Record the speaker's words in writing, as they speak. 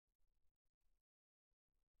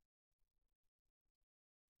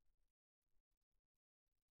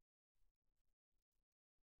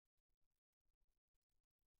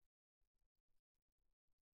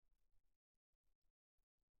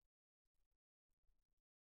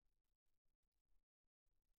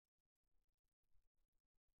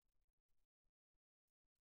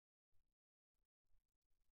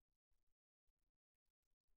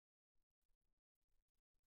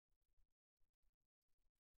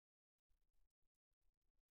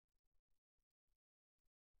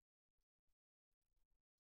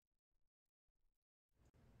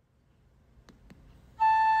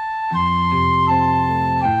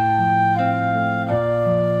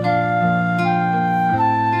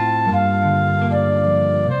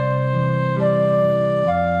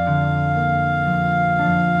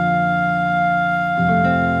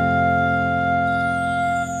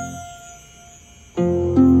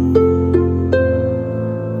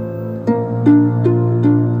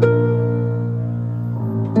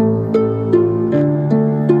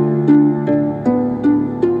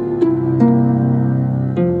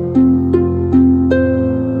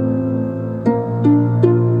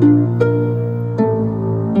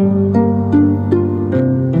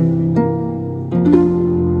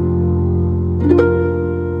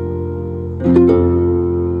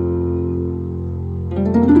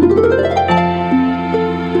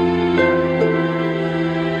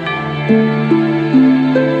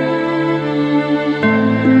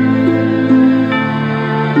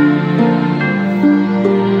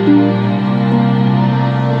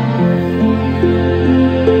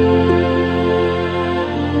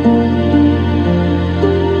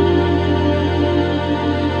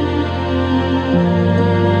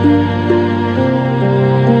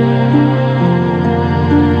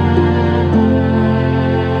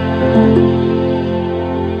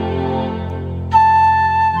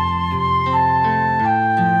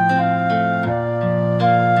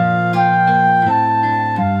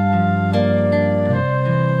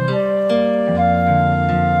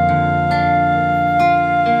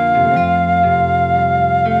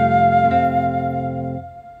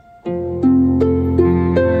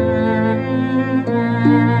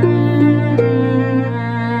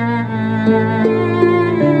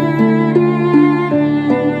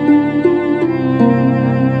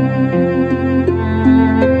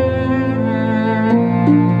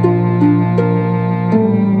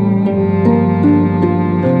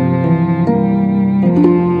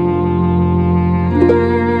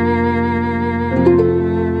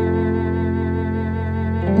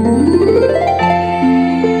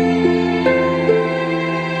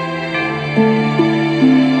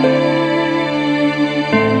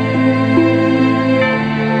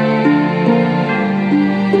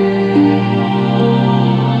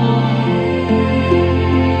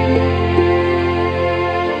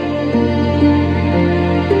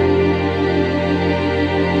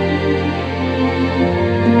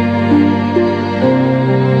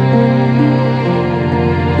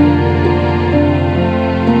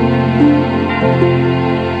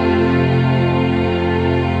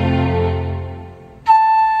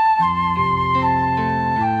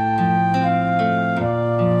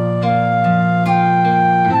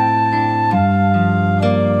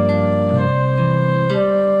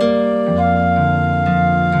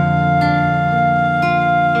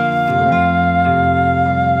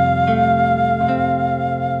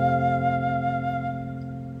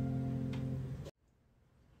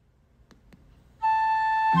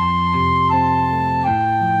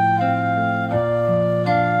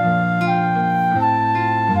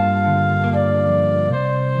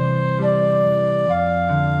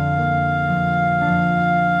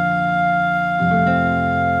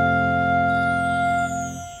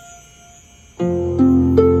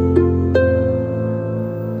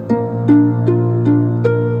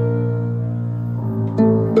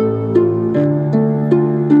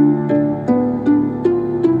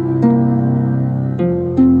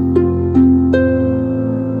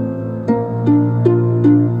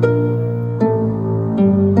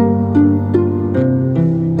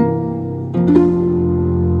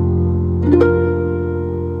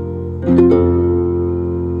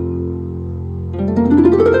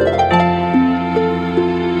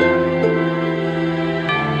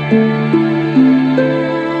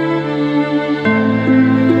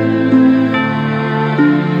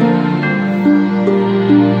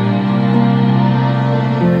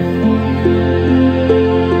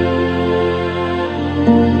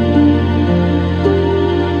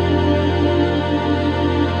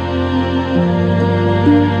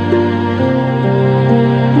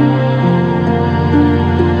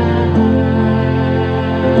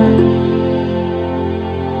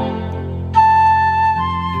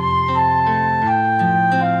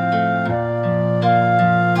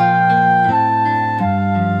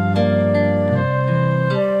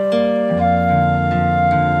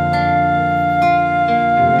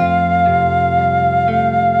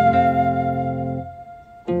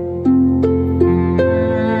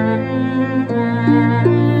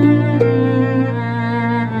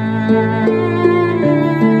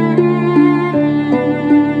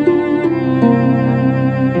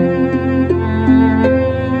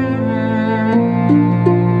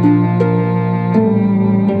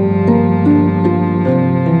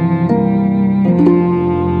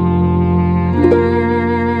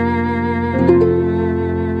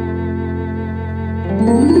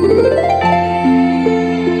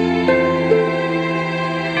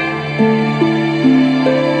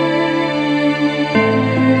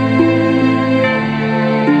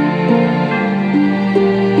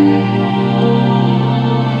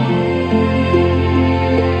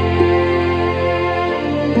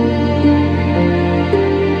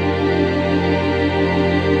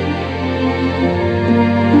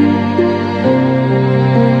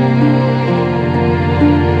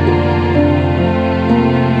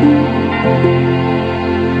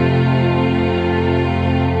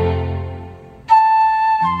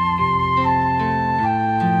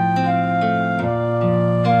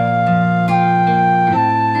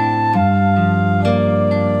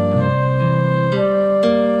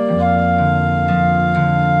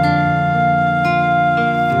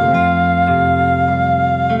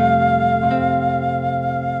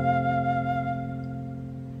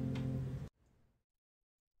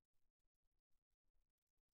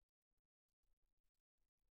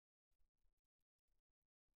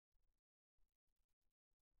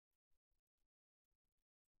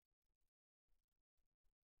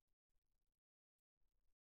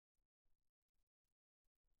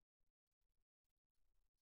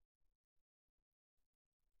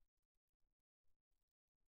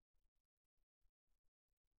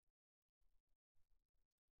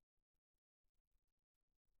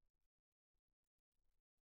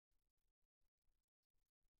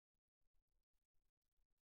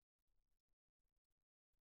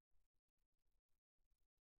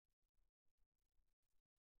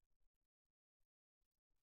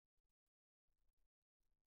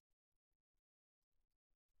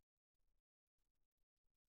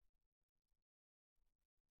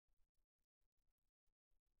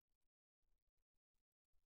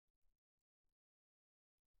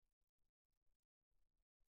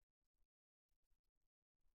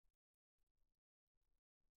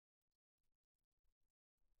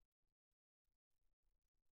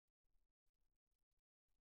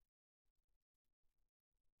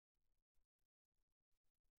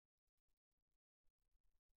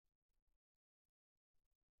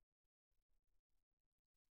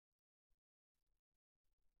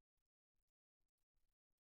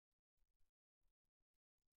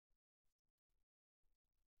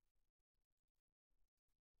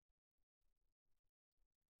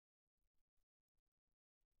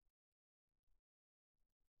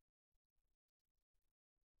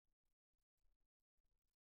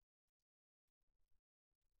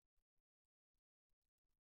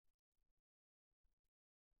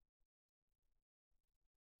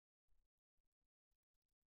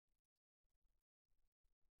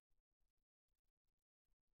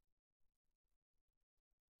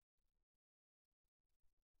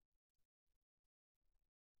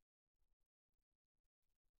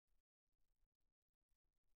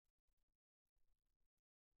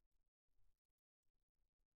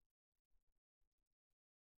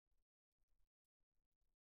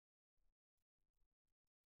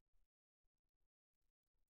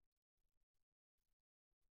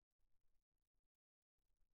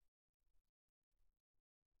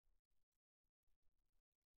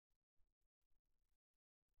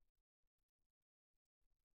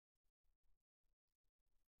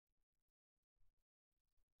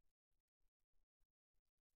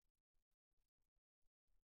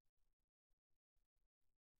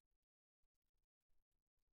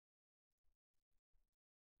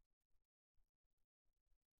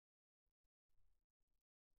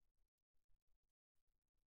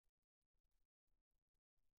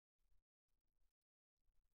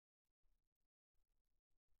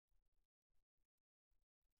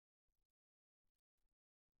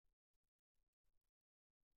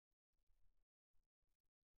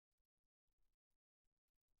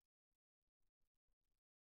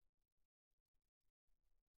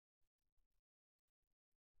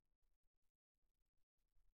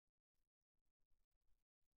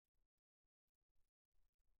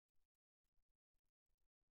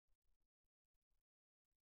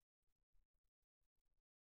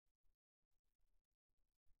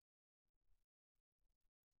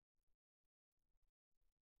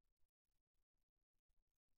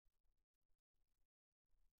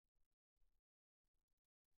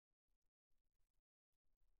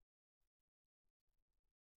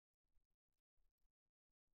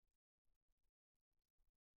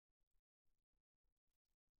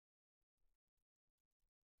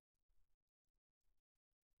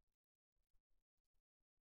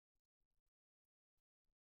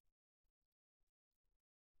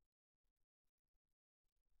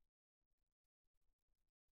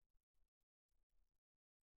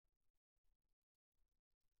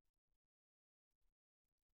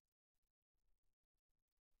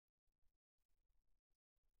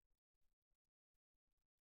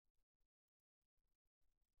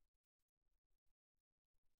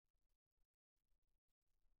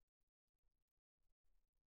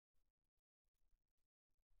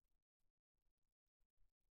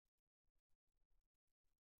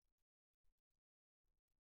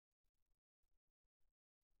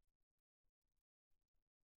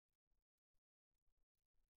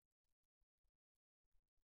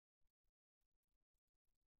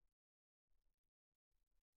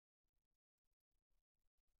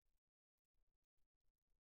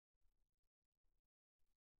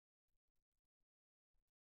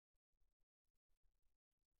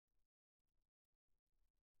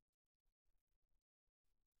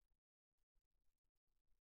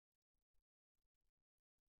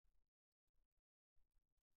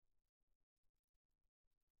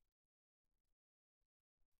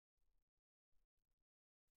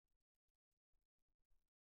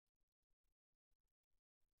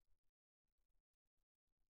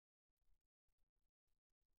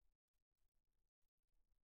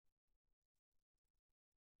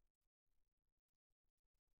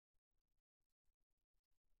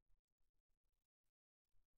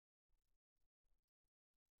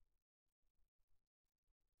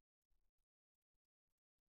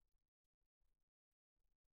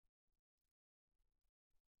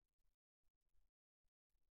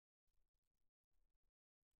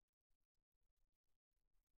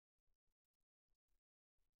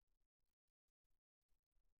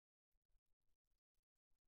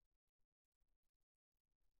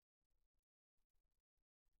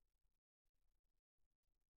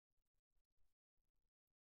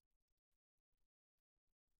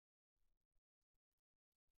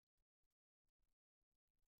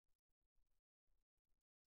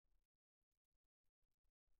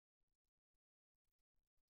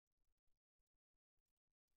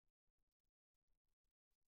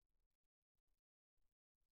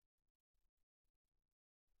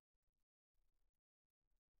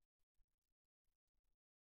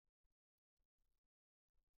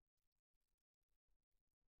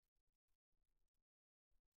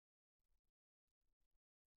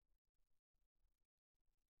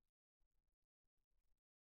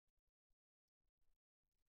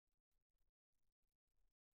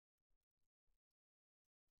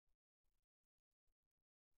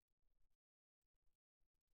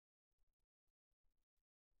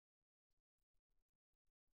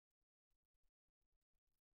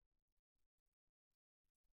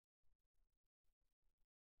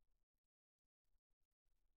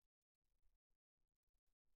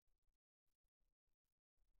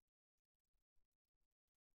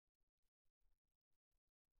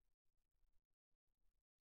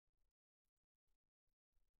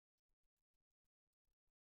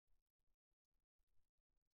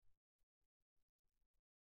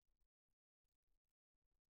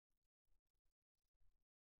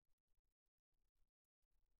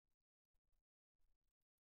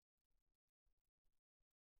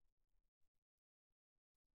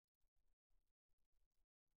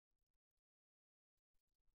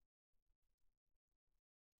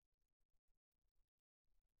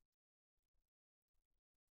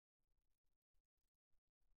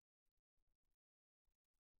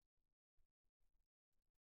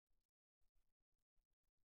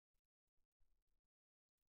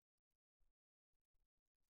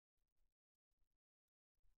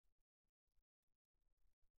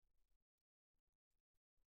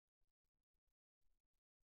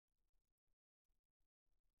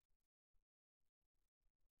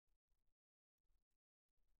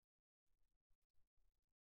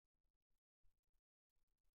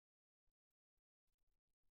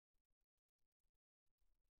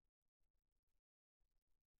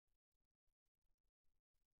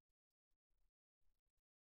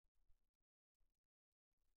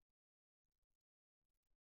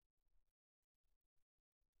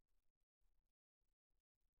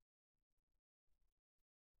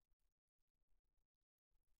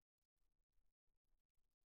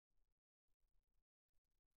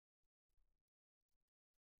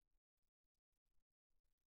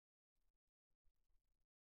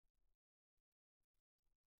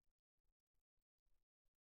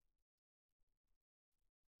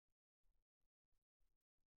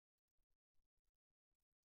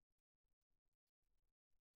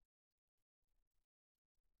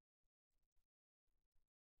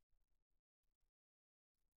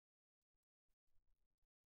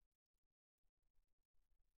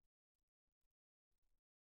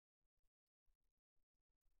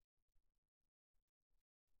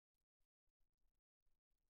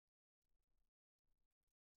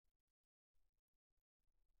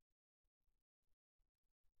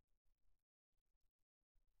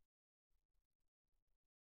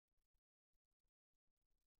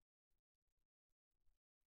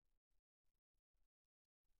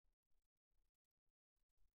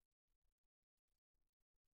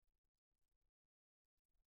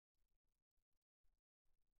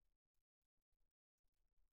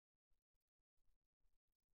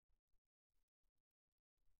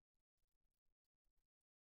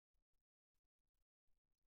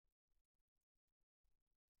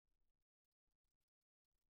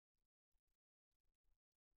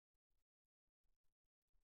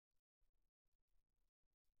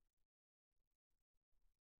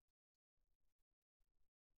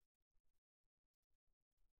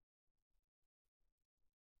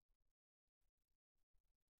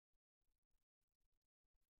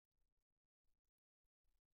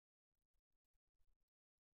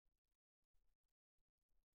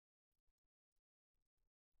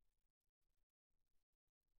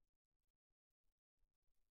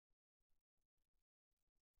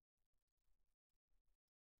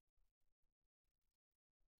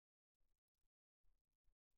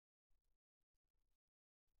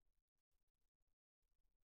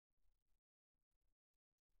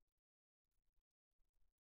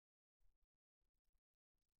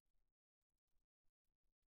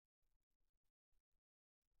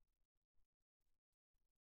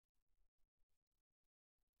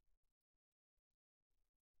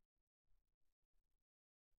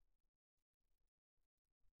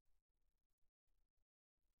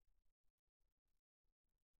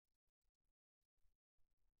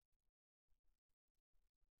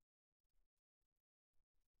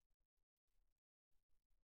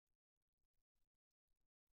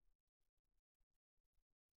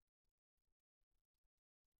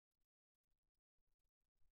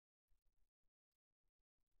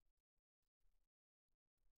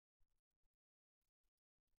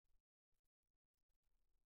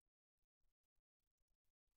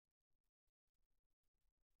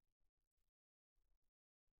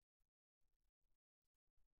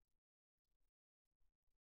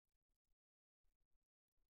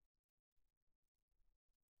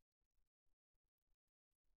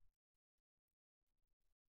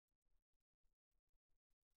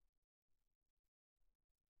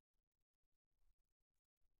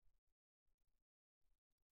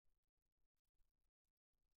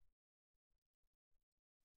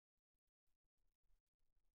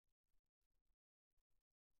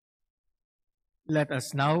Let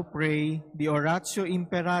us now pray the Oratio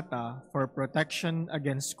Imperata for protection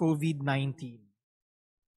against COVID-19.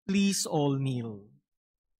 Please all kneel.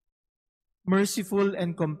 Merciful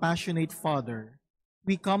and compassionate Father,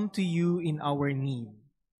 we come to you in our need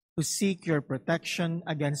to seek your protection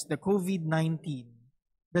against the COVID-19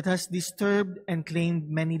 that has disturbed and claimed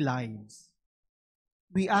many lives.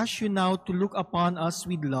 We ask you now to look upon us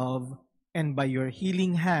with love and by your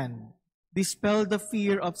healing hand, dispel the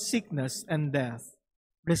fear of sickness and death,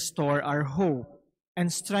 restore our hope,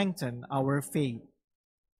 and strengthen our faith.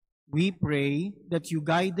 We pray that you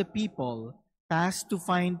guide the people tasked to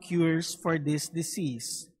find cures for this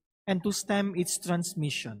disease and to stem its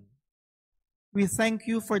transmission. We thank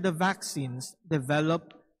you for the vaccines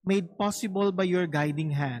developed, made possible by your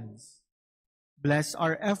guiding hands. Bless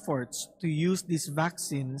our efforts to use these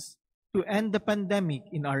vaccines to end the pandemic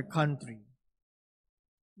in our country.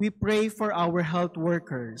 We pray for our health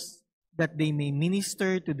workers that they may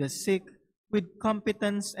minister to the sick with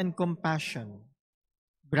competence and compassion.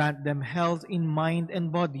 Grant them health in mind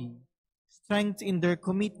and body, strength in their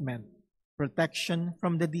commitment, protection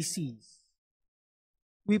from the disease.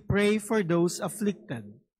 We pray for those afflicted.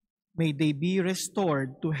 May they be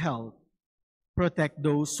restored to health. Protect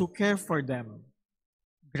those who care for them.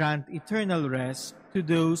 Grant eternal rest to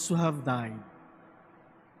those who have died.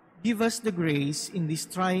 Give us the grace in these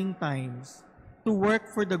trying times to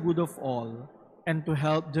work for the good of all and to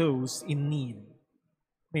help those in need.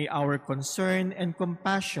 May our concern and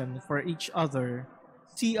compassion for each other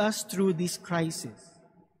see us through this crisis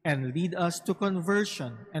and lead us to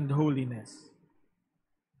conversion and holiness.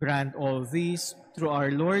 Grant all this through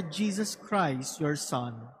our Lord Jesus Christ, your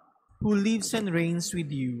Son, who lives and reigns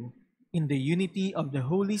with you in the unity of the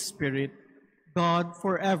Holy Spirit, God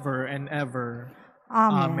forever and ever.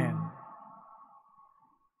 Amen. Amen.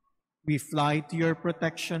 We fly to your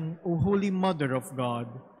protection, O Holy Mother of God.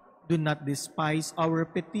 Do not despise our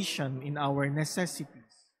petition in our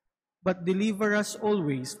necessities, but deliver us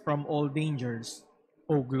always from all dangers,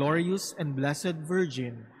 O glorious and blessed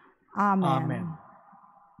Virgin. Amen. Amen.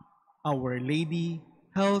 Our Lady,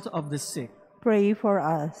 health of the sick, Pray for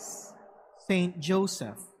us. Saint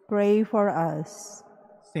Joseph, Pray for us.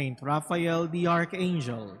 Saint Raphael the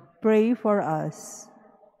Archangel, Pray for us.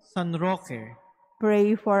 San Roque,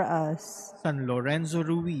 Pray for us. San Lorenzo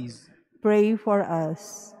Ruiz, Pray for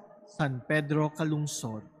us. San Pedro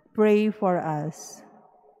Calungsod. Pray for us.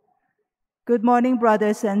 Good morning,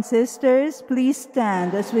 brothers and sisters. Please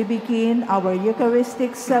stand as we begin our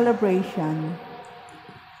Eucharistic celebration.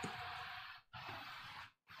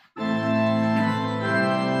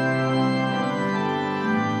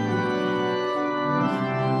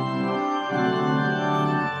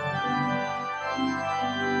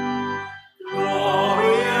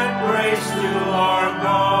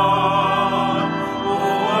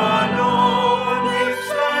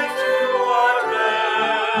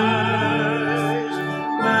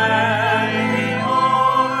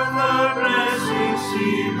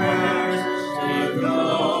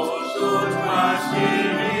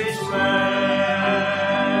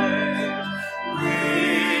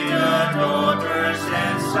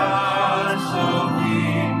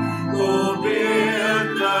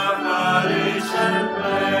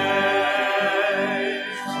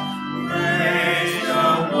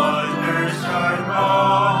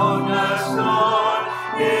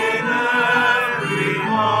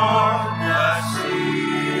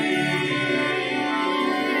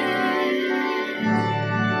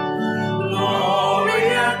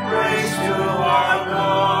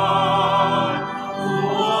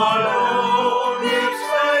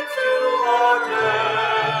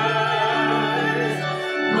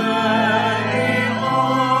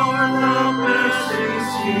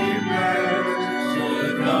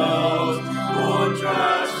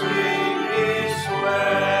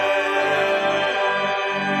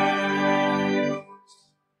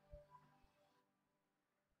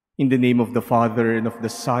 In the name of the Father, and of the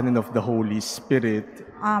Son, and of the Holy Spirit.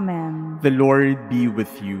 Amen. The Lord be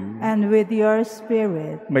with you. And with your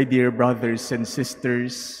spirit. My dear brothers and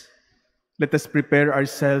sisters, let us prepare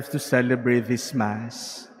ourselves to celebrate this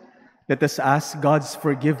Mass. Let us ask God's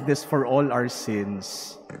forgiveness for all our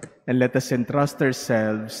sins, and let us entrust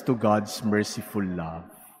ourselves to God's merciful love.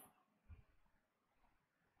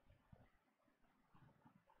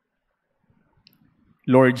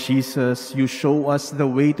 Lord Jesus, you show us the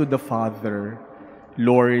way to the Father.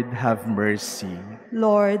 Lord, have mercy.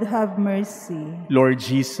 Lord, have mercy. Lord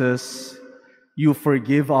Jesus, you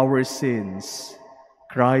forgive our sins.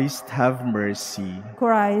 Christ, have mercy.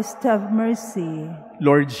 Christ, have mercy.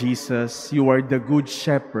 Lord Jesus, you are the Good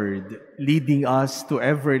Shepherd, leading us to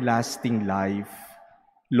everlasting life.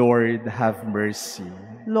 Lord, have mercy.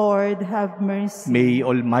 Lord, have mercy. May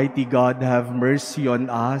Almighty God have mercy on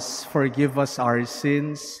us, forgive us our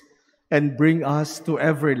sins, and bring us to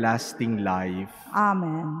everlasting life.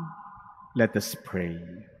 Amen. Let us pray.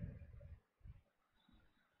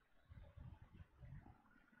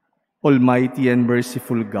 Almighty and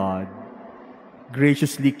merciful God,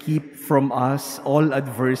 graciously keep from us all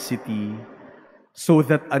adversity, so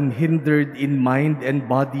that unhindered in mind and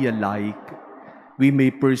body alike, we may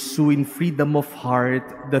pursue in freedom of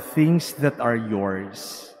heart the things that are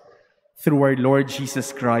yours. Through our Lord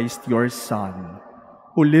Jesus Christ, your Son,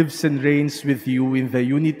 who lives and reigns with you in the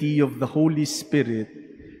unity of the Holy Spirit,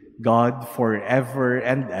 God forever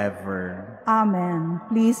and ever. Amen.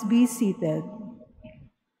 Please be seated.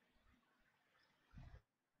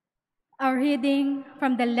 A reading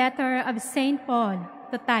from the letter of St. Paul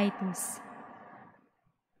to Titus.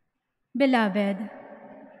 Beloved,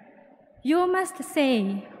 you must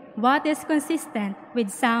say what is consistent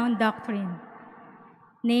with sound doctrine,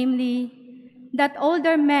 namely, that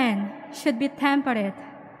older men should be temperate,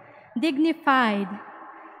 dignified,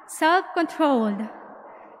 self-controlled,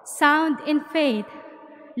 sound in faith,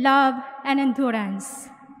 love, and endurance.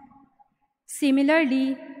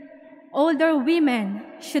 Similarly, older women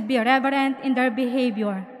should be reverent in their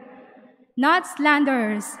behavior, not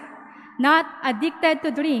slanderers, not addicted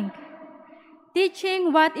to drink,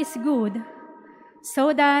 teaching what is good,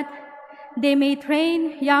 so that they may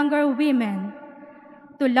train younger women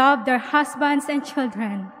to love their husbands and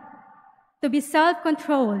children, to be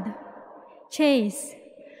self-controlled, chaste,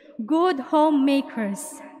 good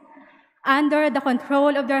homemakers, under the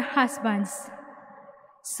control of their husbands,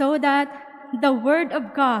 so that the word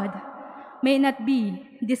of God may not be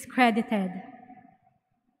discredited.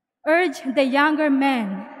 Urge the younger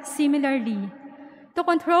men, similarly, to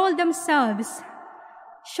control themselves,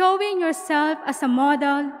 showing yourself as a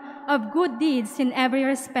model of good deeds in every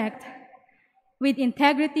respect, with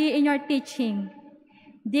integrity in your teaching,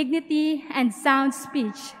 dignity and sound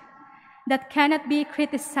speech that cannot be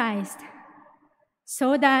criticized,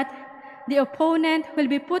 so that the opponent will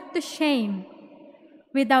be put to shame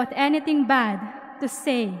without anything bad to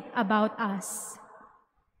say about us.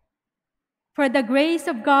 For the grace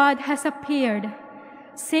of God has appeared,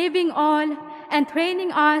 saving all and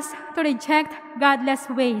training us to reject godless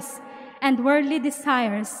ways and worldly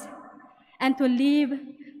desires, and to live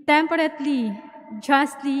temperately,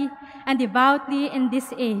 justly, and devoutly in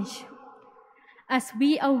this age, as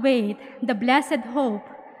we await the blessed hope,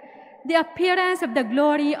 the appearance of the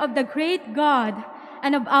glory of the great God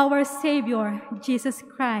and of our Savior, Jesus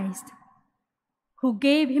Christ, who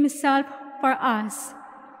gave himself for us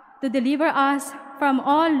to deliver us from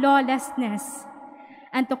all lawlessness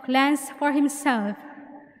and to cleanse for himself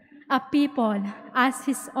a people as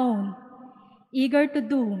his own, eager to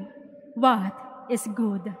do what is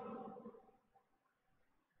good.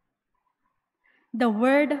 The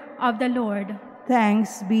word of the Lord.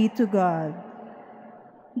 Thanks be to God.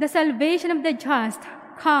 The salvation of the just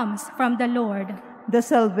comes from the Lord. The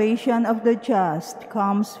salvation of the just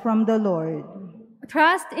comes from the Lord.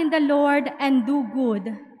 Trust in the Lord and do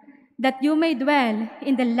good, that you may dwell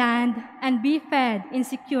in the land and be fed in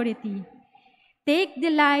security. Take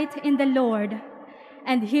delight in the Lord,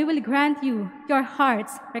 and he will grant you your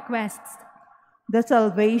heart's requests. The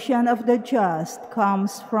salvation of the just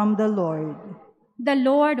comes from the Lord. The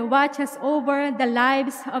Lord watches over the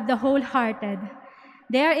lives of the wholehearted.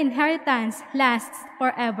 Their inheritance lasts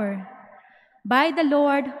forever. By the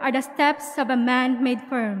Lord are the steps of a man made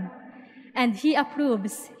firm, and he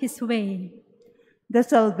approves his way. The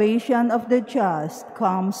salvation of the just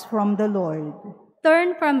comes from the Lord.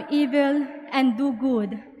 Turn from evil and do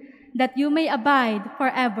good, that you may abide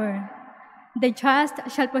forever. The just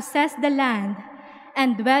shall possess the land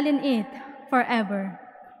and dwell in it forever.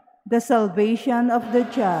 The salvation of the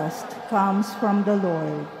just comes from the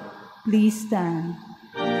Lord. Please stand.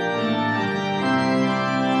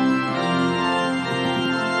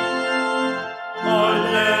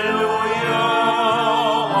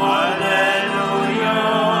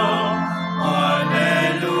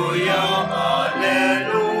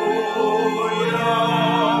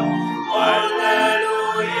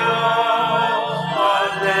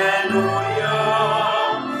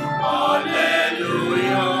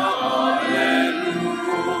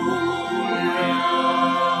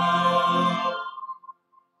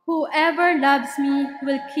 Whoever loves me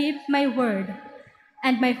will keep my word,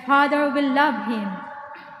 and my Father will love him,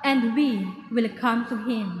 and we will come to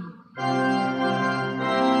him.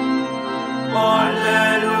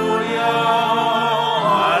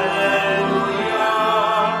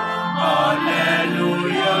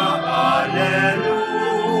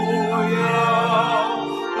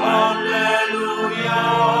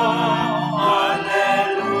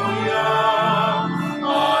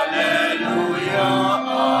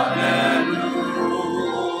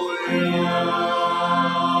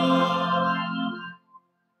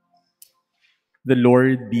 The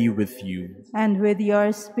Lord be with you. And with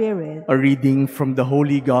your spirit. A reading from the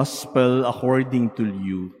Holy Gospel according to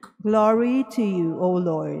Luke. Glory to you, O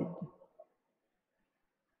Lord.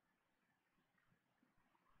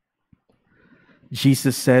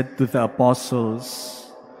 Jesus said to the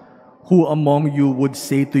apostles, "Who among you would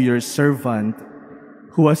say to your servant,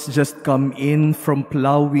 who has just come in from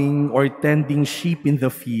plowing or tending sheep in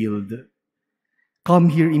the field,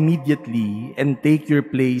 'Come here immediately and take your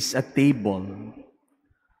place at table'?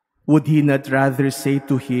 Would he not rather say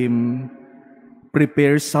to him,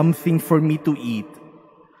 'Prepare something for me to eat.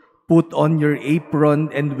 Put on your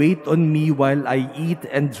apron and wait on me while I eat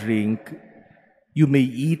and drink. You may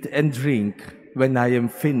eat and drink when I am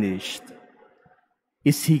finished'?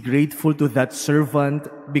 Is he grateful to that servant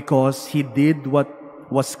because he did what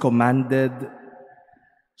was commanded?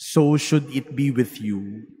 So should it be with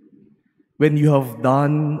you. When you have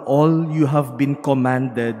done all you have been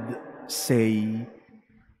commanded, say,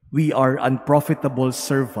 'We are unprofitable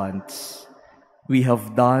servants. We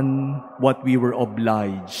have done what we were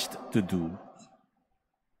obliged to do.'"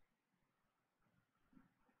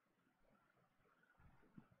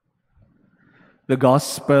 The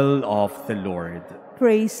Gospel of the Lord.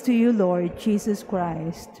 Praise to you, Lord Jesus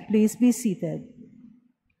Christ. Please be seated.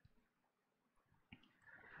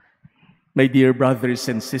 My dear brothers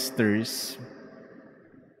and sisters,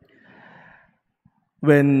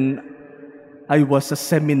 when I was a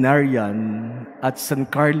seminarian at San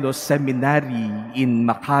Carlos Seminary in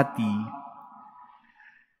Makati,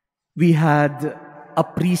 we had a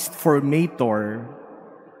priest formator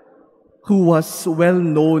who was well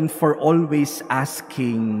known for always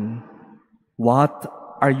asking, "What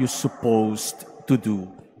are you supposed to do?"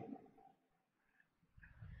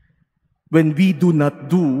 When we do not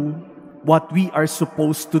do what we are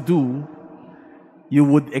supposed to do, you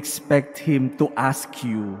would expect him to ask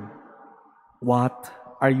you, "What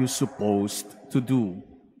are you supposed to do?"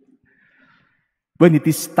 When it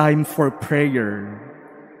is time for prayer,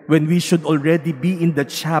 when we should already be in the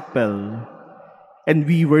chapel, and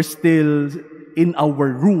we were still in our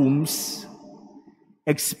rooms,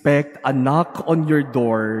 expect a knock on your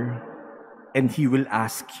door, and he will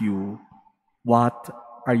ask you, "What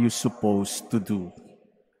are you supposed to do?"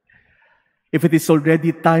 If it is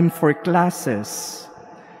already time for classes,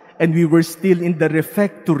 and we were still in the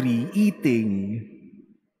refectory eating,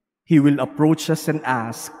 he will approach us and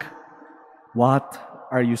ask, "What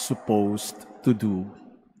are you supposed to do?"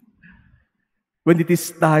 When it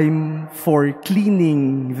is time for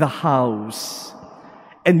cleaning the house,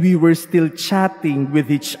 and we were still chatting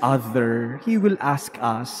with each other, he will ask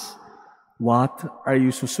us, "What are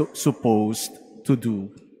you supposed to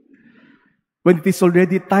do?" When it is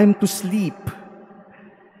already time to sleep,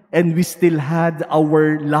 and we still had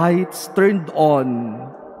our lights turned on,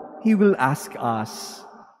 he will ask us,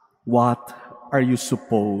 "What are you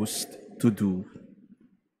supposed to do?"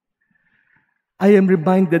 I am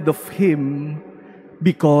reminded of him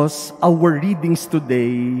because our readings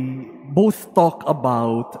today both talk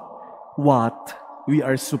about what we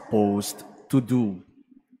are supposed to do.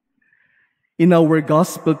 In our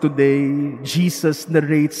gospel today, Jesus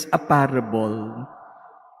narrates a parable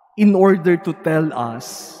in order to tell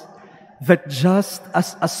us that just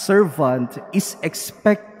as a servant is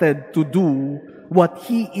expected to do what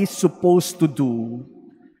he is supposed to do,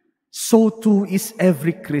 so too is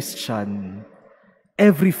every Christian.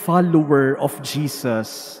 Every follower of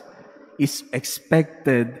Jesus is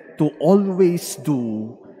expected to always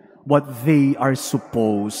do what they are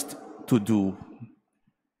supposed to do.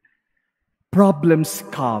 Problems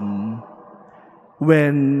come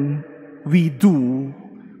when we do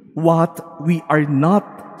what we are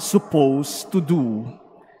not supposed to do,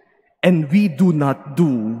 and we do not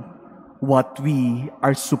do what we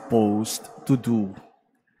are supposed to do.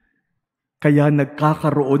 Kaya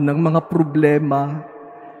nagkakaroon ng mga problema,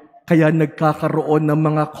 kaya nagkakaroon ng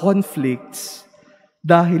mga conflicts,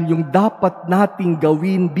 dahil yung dapat nating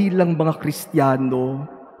gawin bilang mga Kristiyano,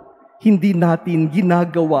 hindi natin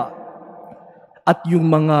ginagawa. At yung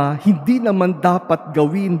mga hindi naman dapat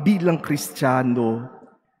gawin bilang Kristiyano,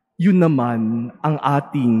 yun naman ang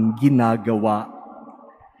ating ginagawa.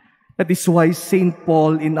 That is why St.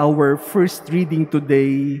 Paul in our first reading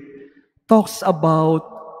today talks about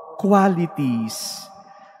qualities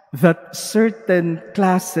that certain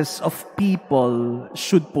classes of people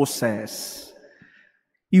should possess.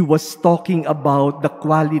 He was talking about the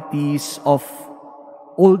qualities of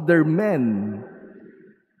older men,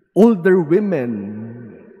 older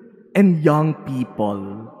women, and young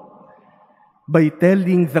people. By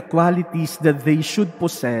telling the qualities that they should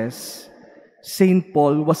possess, St.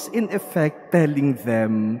 Paul was in effect telling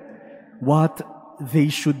them what they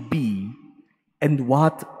should be and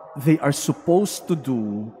what they are supposed to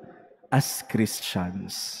do as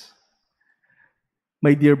Christians.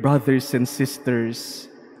 My dear brothers and sisters,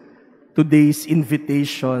 today's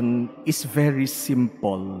invitation is very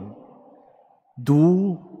simple.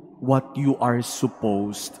 Do what you are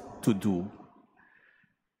supposed to do.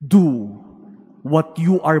 Do what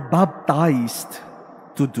you are baptized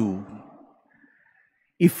to do.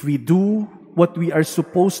 If we do what we are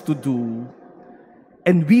supposed to do,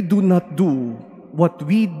 and we do not do what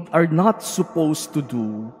we are not supposed to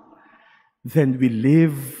do, then we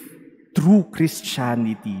live true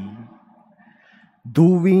Christianity.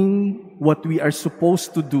 Doing what we are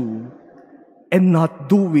supposed to do and not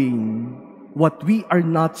doing what we are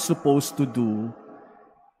not supposed to do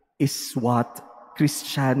is what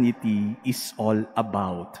Christianity is all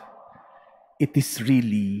about. It is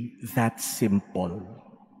really that simple.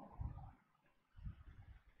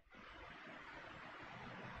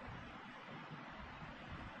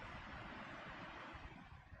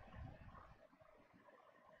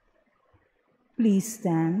 Please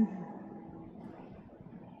stand.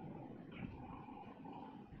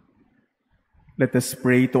 Let us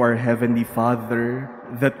pray to our Heavenly Father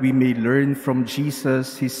that we may learn from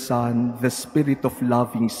Jesus, His Son, the spirit of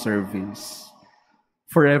loving service.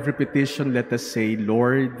 For every petition, let us say,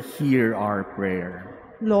 Lord, hear our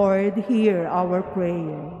prayer. Lord, hear our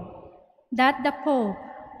prayer. That the Pope,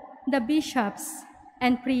 the bishops,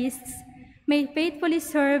 and priests may faithfully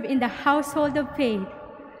serve in the household of faith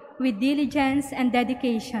with diligence and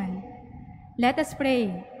dedication. Let us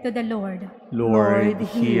pray to the Lord. Lord,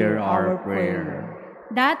 hear our prayer.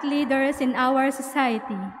 That leaders in our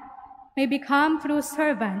society may become true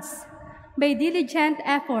servants by diligent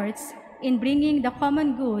efforts in bringing the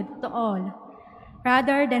common good to all,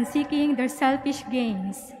 rather than seeking their selfish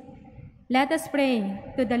gains. Let us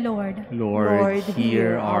pray to the Lord. Lord,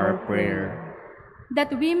 hear our prayer.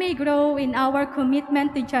 That we may grow in our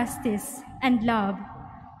commitment to justice and love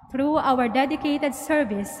through our dedicated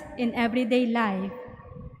service in everyday life.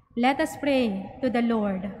 Let us pray to the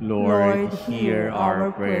Lord. Lord, hear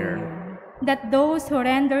our prayer. That those who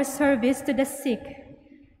render service to the sick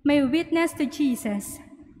may witness to Jesus,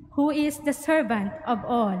 who is the servant of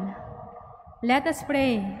all. Let us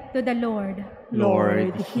pray to the Lord.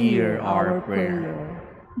 Lord, hear our prayer.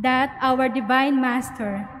 That our divine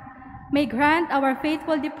Master may grant our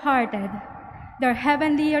faithful departed their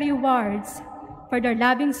heavenly rewards for their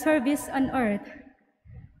loving service on earth.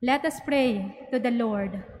 Let us pray to the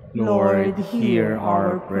Lord. Lord, hear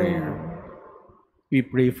our prayer. We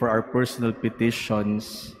pray for our personal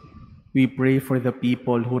petitions. We pray for the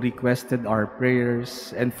people who requested our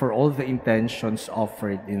prayers and for all the intentions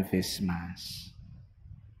offered in this Mass.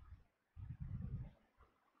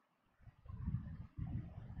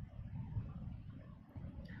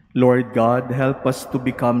 Lord God, help us to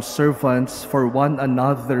become servants for one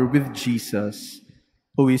another with Jesus,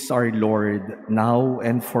 who is our Lord, now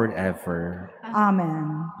and forever.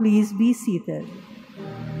 Amen. Please be seated.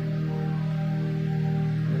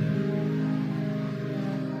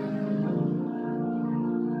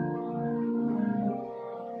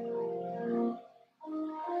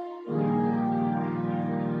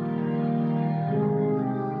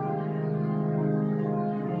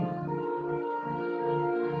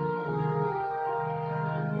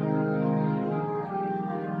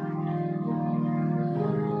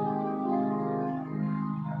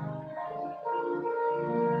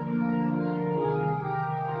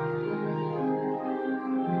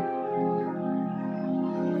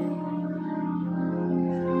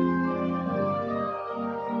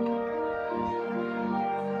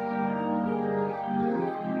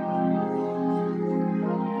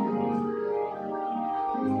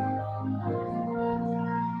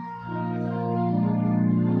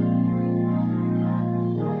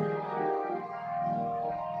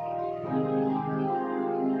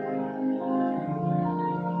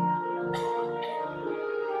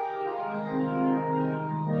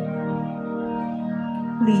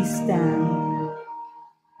 Please stand.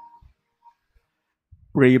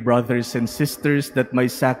 Pray, brothers and sisters, that my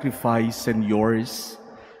sacrifice and yours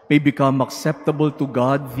may become acceptable to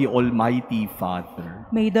God, the Almighty Father.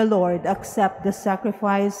 May the Lord accept the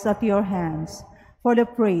sacrifice at your hands for the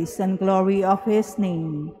praise and glory of his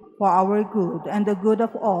name, for our good and the good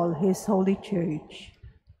of all his holy church.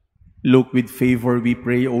 Look with favor, we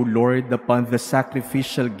pray, O Lord, upon the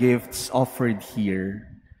sacrificial gifts offered here,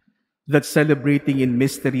 that celebrating in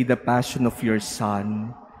mystery the passion of your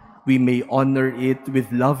Son, we may honor it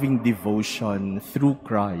with loving devotion through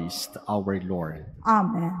Christ our Lord.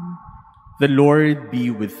 Amen. The Lord be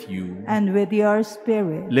with you. And with your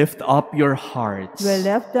spirit. Lift up your hearts. We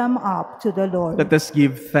lift them up to the Lord. Let us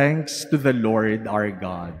give thanks to the Lord our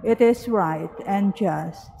God. It is right and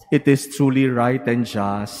just. It is truly right and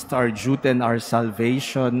just, our duty and our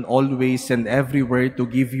salvation, always and everywhere to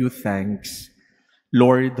give you thanks,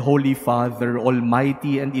 Lord, Holy Father,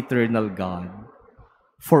 Almighty and Eternal God.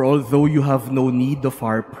 For although you have no need of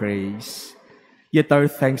our praise, yet our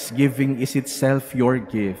thanksgiving is itself your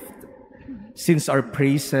gift, since our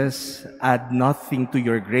praises add nothing to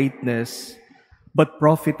your greatness, but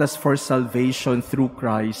profit us for salvation through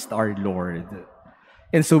Christ our Lord.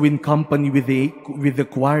 And so in company with the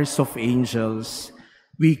choirs of angels,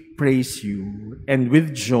 we praise you, and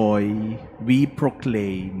with joy we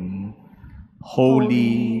proclaim,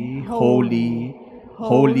 Holy, holy,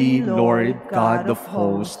 holy Lord God of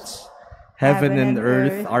hosts, heaven and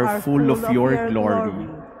earth are full of your glory.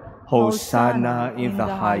 Hosanna in the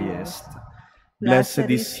highest.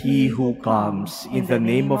 Blessed is he who comes in the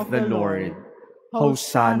name of the Lord.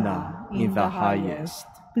 Hosanna in the highest.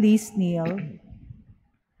 Please kneel.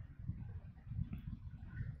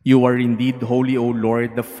 You are indeed holy, O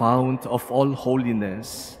Lord, the fount of all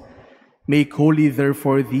holiness. Make holy,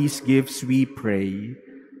 therefore, these gifts, we pray,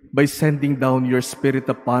 by sending down your Spirit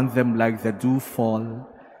upon them like the dewfall,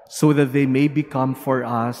 so that they may become for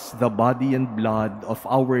us the body and blood of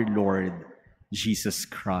our Lord Jesus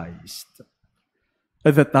Christ.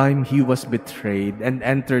 At the time he was betrayed and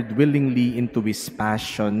entered willingly into his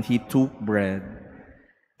passion, he took bread,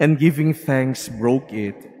 and giving thanks, broke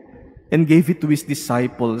it, and gave it to his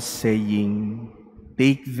disciples, saying,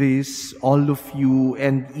 Take this, all of you,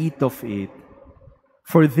 and eat of it,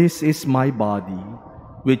 for this is my body,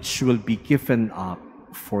 which will be given up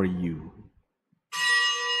for you.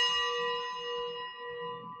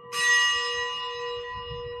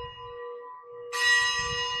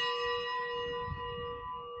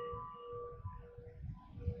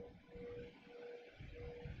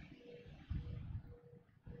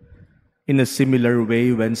 In a similar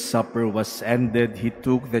way, when supper was ended, he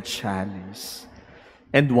took the chalice,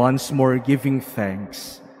 and once more giving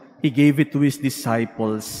thanks, he gave it to his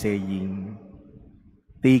disciples, saying,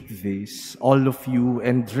 Take this, all of you,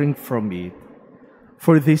 and drink from it,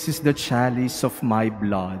 for this is the chalice of my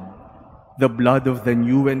blood, the blood of the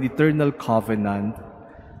new and eternal covenant,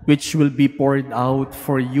 which will be poured out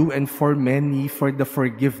for you and for many for the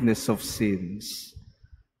forgiveness of sins.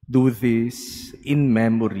 Do this in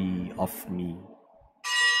memory of me.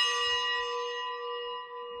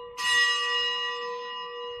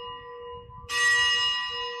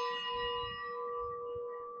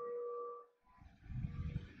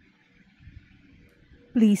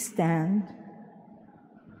 Please stand.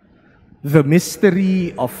 The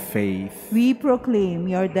mystery of faith. We proclaim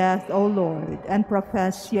your death, O Lord, and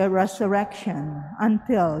profess your resurrection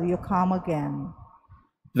until you come again.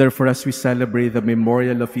 Therefore, as we celebrate the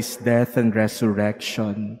memorial of his death and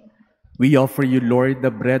resurrection, we offer you, Lord, the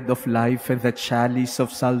bread of life and the chalice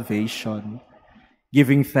of salvation,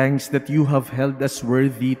 giving thanks that you have held us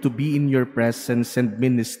worthy to be in your presence and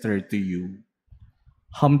minister to you.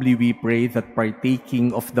 Humbly we pray that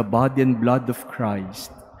partaking of the body and blood of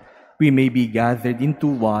Christ, we may be gathered into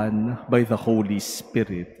one by the Holy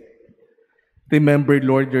Spirit. Remember,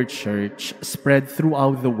 Lord, your church spread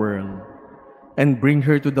throughout the world, and bring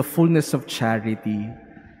her to the fullness of charity,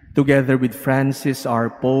 together with Francis, our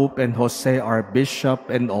Pope, and Jose, our Bishop,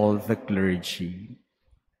 and all the clergy.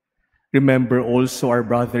 Remember also our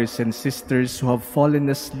brothers and sisters who have fallen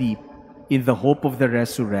asleep in the hope of the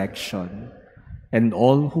resurrection, and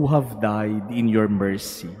all who have died in your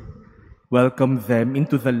mercy. Welcome them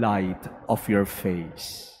into the light of your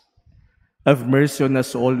face. Have mercy on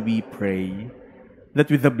us all, we pray, that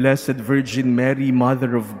with the Blessed Virgin Mary,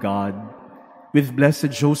 Mother of God, with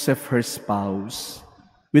blessed Joseph, her spouse,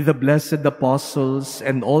 with the blessed apostles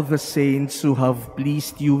and all the saints who have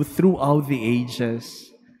pleased you throughout the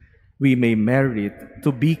ages, we may merit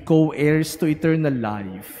to be co-heirs to eternal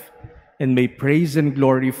life, and may praise and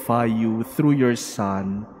glorify you through your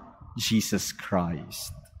Son, Jesus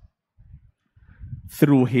Christ.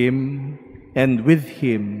 Through him, and with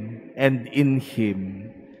him, and in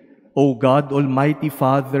him, O God, Almighty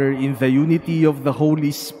Father, in the unity of the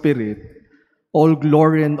Holy Spirit, All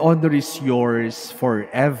glory and honor is yours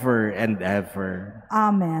forever and ever.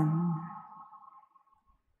 Amen.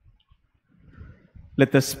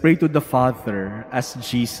 Let us pray to the Father as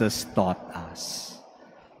Jesus taught us.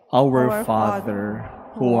 Our Father,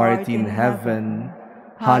 who art in heaven,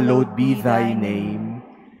 hallowed be thy name.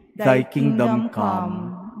 Thy kingdom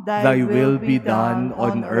come, thy will be done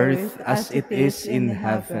on earth as it is in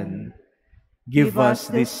heaven. Give us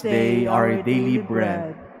this day our daily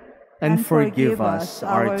bread, and forgive us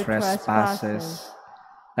our trespasses,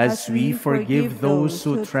 as we forgive those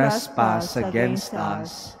who trespass against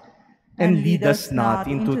us. And lead us not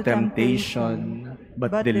into temptation,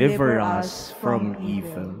 but deliver us from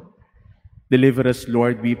evil. Deliver us,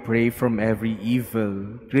 Lord, we pray, from every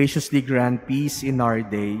evil. Graciously grant peace in our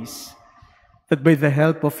days, that by the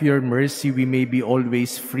help of your mercy we may be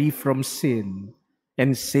always free from sin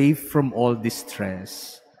and safe from all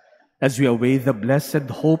distress, as we await the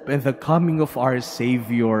blessed hope and the coming of our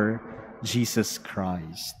Savior, Jesus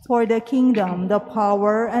Christ. For the kingdom, the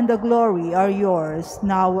power, and the glory are yours,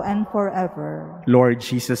 now and forever. Lord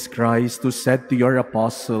Jesus Christ, who said to your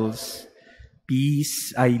apostles,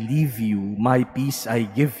 "Peace I leave you, my peace I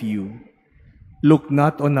give you," look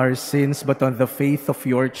not on our sins, but on the faith of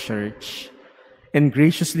your church, and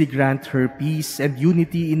graciously grant her peace and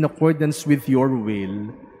unity in accordance with your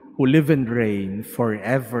will, who live and reign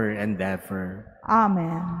forever and ever.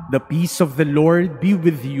 Amen. The peace of the Lord be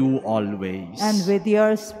with you always. And with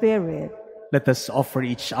your spirit. Let us offer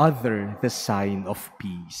each other the sign of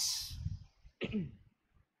peace.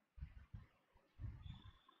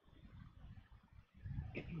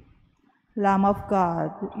 Lamb of God,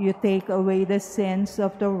 you take away the sins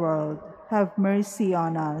of the world. Have mercy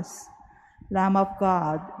on us. Lamb of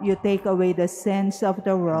God, you take away the sins of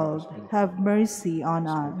the world. Have mercy on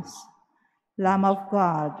us. Lamb of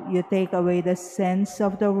God, you take away the sins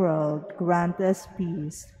of the world. Grant us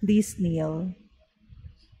peace. Please kneel.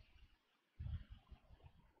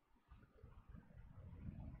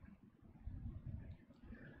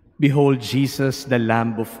 Behold Jesus, the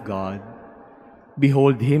Lamb of God.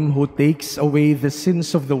 Behold him who takes away the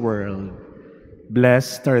sins of the world.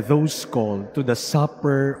 Blessed are those called to the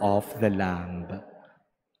supper of the Lamb.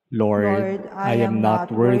 Lord, I am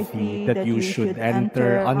not worthy that you should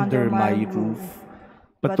enter under my roof,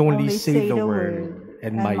 but only say the word,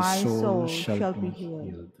 and my soul shall be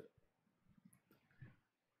healed.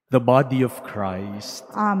 The body of Christ.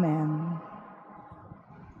 Amen.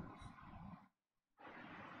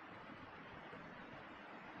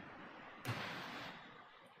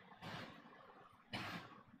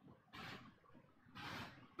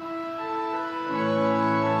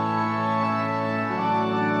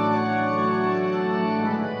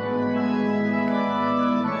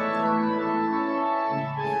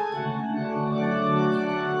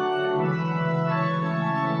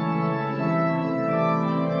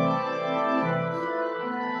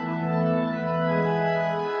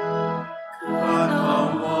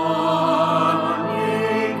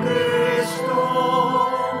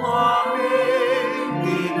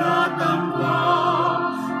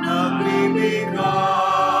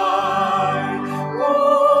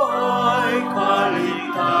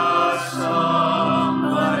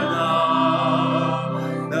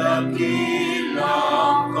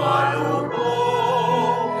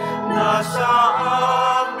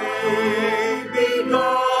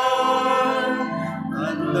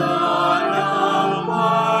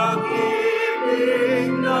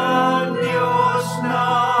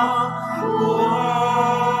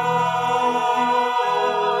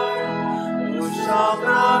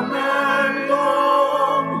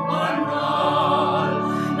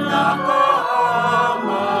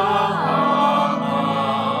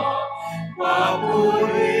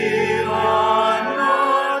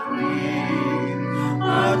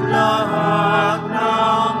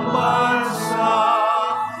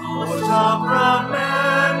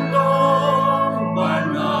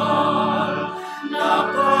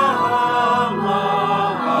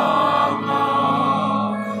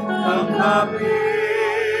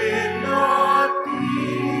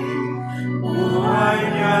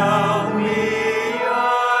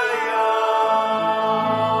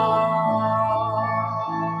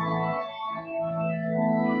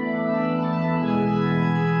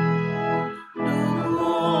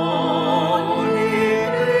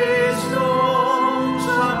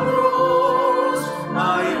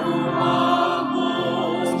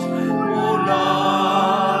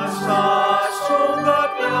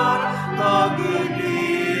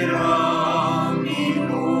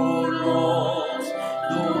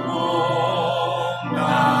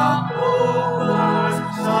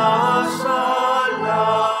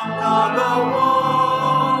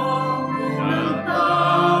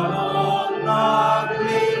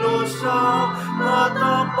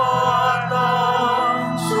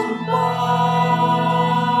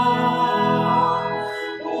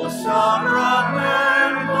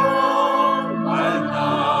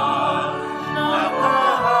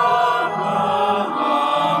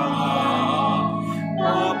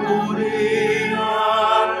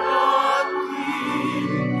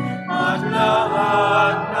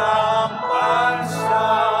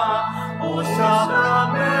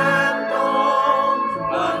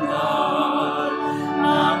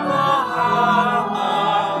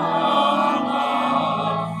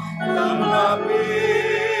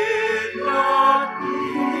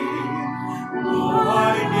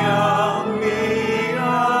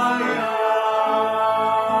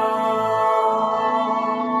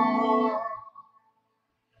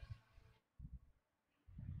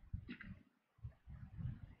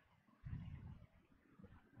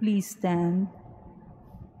 Please stand.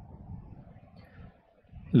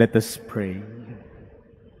 Let us pray.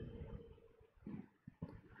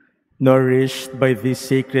 Nourished by this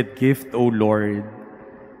sacred gift, O Lord,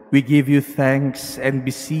 we give you thanks and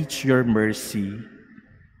beseech your mercy,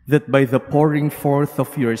 that by the pouring forth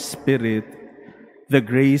of your Spirit, the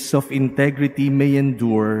grace of integrity may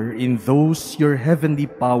endure in those your heavenly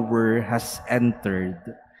power has entered,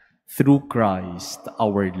 through Christ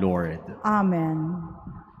our Lord. Amen.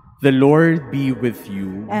 The Lord be with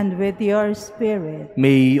you. And with your spirit.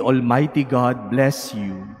 May Almighty God bless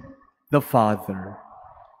you, the Father,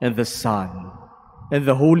 and the Son, and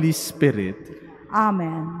the Holy Spirit.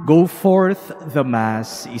 Amen. Go forth, the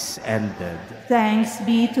Mass is ended. Thanks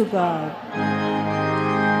be to God.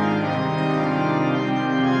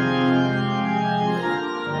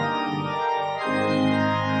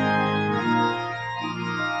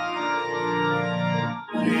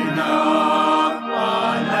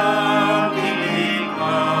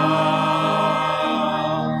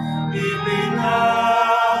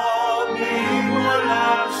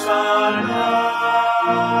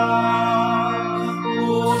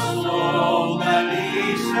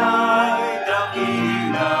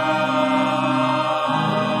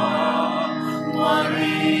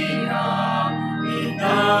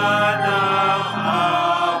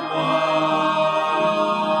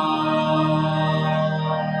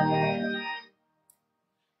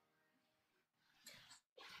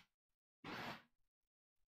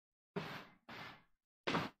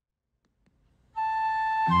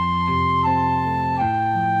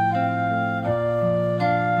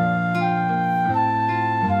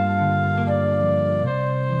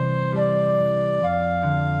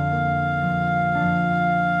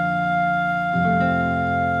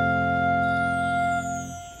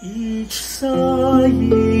 Each sigh,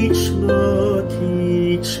 each look,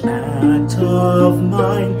 each act of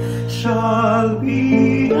mine shall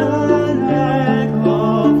be an act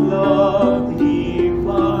of love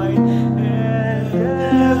divine, and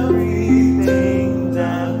everything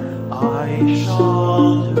that I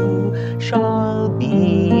shall do shall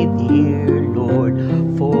be, dear Lord,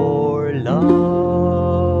 for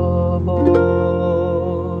love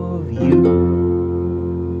of you.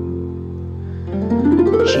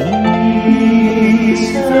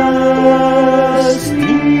 Jesus,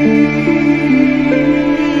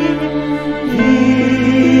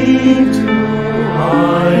 lead to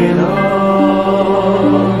my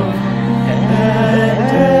love, and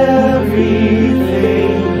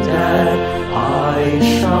everything that I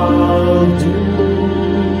shall do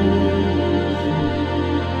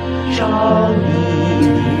shall be,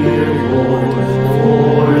 dear Lord,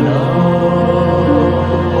 for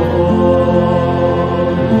love of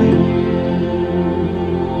you.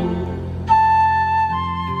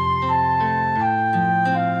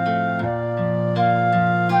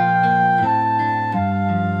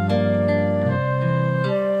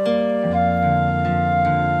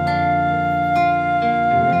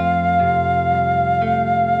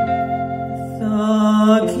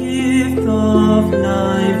 The gift of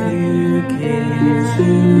life you gave to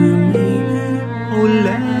me, oh,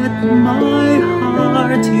 let my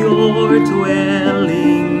heart your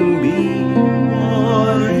dwelling be.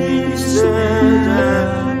 What is that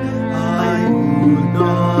I would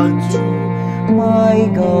not do, my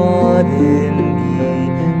God and me,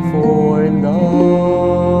 for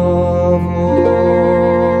love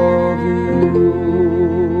of you.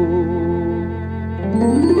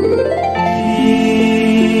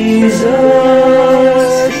 Jesus.